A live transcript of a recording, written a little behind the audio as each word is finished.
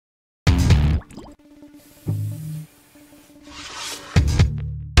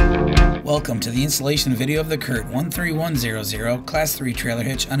Welcome to the installation video of the CURT 13100 Class 3 trailer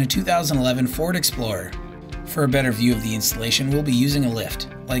hitch on a 2011 Ford Explorer. For a better view of the installation, we'll be using a lift.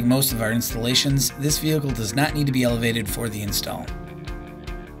 Like most of our installations, this vehicle does not need to be elevated for the install.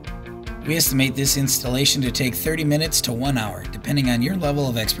 We estimate this installation to take 30 minutes to 1 hour, depending on your level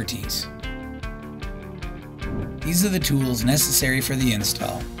of expertise. These are the tools necessary for the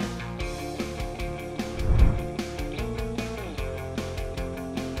install.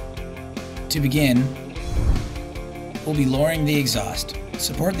 To begin, we'll be lowering the exhaust.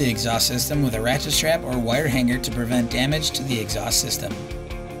 Support the exhaust system with a ratchet strap or wire hanger to prevent damage to the exhaust system.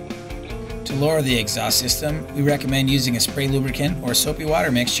 To lower the exhaust system, we recommend using a spray lubricant or soapy water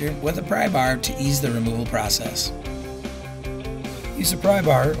mixture with a pry bar to ease the removal process. Use a pry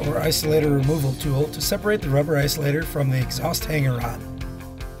bar or isolator removal tool to separate the rubber isolator from the exhaust hanger rod.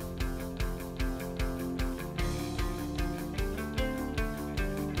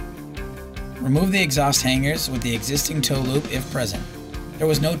 Remove the exhaust hangers with the existing tow loop if present. There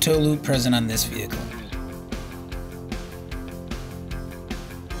was no tow loop present on this vehicle.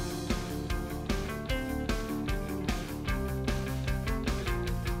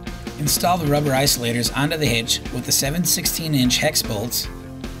 Install the rubber isolators onto the hitch with the 7/16" hex bolts,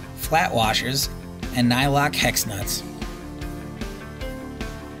 flat washers, and nylock hex nuts.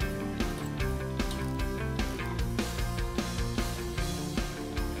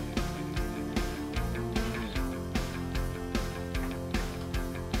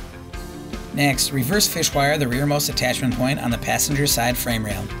 Next, reverse fish wire the rearmost attachment point on the passenger side frame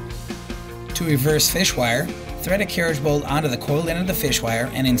rail. To reverse fish wire, thread a carriage bolt onto the coiled end of the fish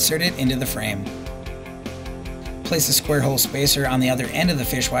wire and insert it into the frame. Place a square hole spacer on the other end of the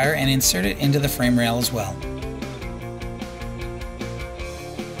fish wire and insert it into the frame rail as well.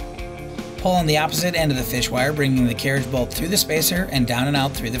 Pull on the opposite end of the fish wire, bringing the carriage bolt through the spacer and down and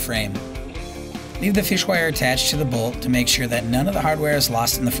out through the frame. Leave the fish wire attached to the bolt to make sure that none of the hardware is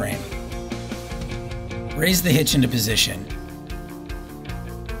lost in the frame. Raise the hitch into position.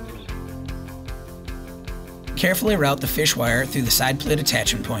 Carefully route the fish wire through the side plate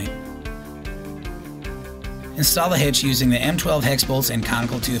attachment point. Install the hitch using the M12 hex bolts and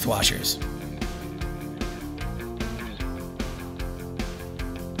conical tooth washers.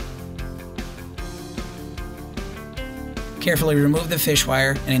 Carefully remove the fish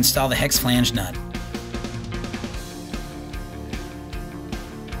wire and install the hex flange nut.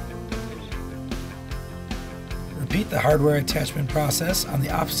 Repeat the hardware attachment process on the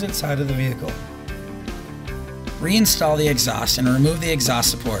opposite side of the vehicle. Reinstall the exhaust and remove the exhaust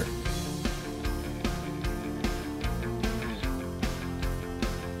support.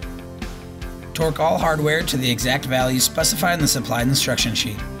 Torque all hardware to the exact values specified in the supplied instruction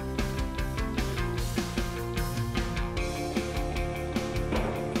sheet.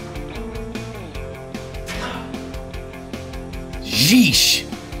 Yeesh!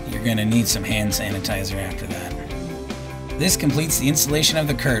 You're gonna need some hand sanitizer after that. This completes the installation of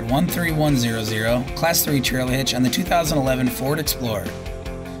the CURT 13100 Class 3 trailer hitch on the 2011 Ford Explorer.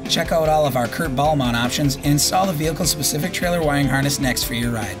 Check out all of our CURT ball mount options and install the vehicle-specific trailer wiring harness next for your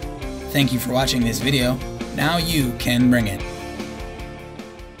ride. Thank you for watching this video. Now you can bring it.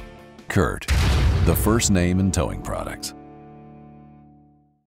 CURT, the first name in towing products.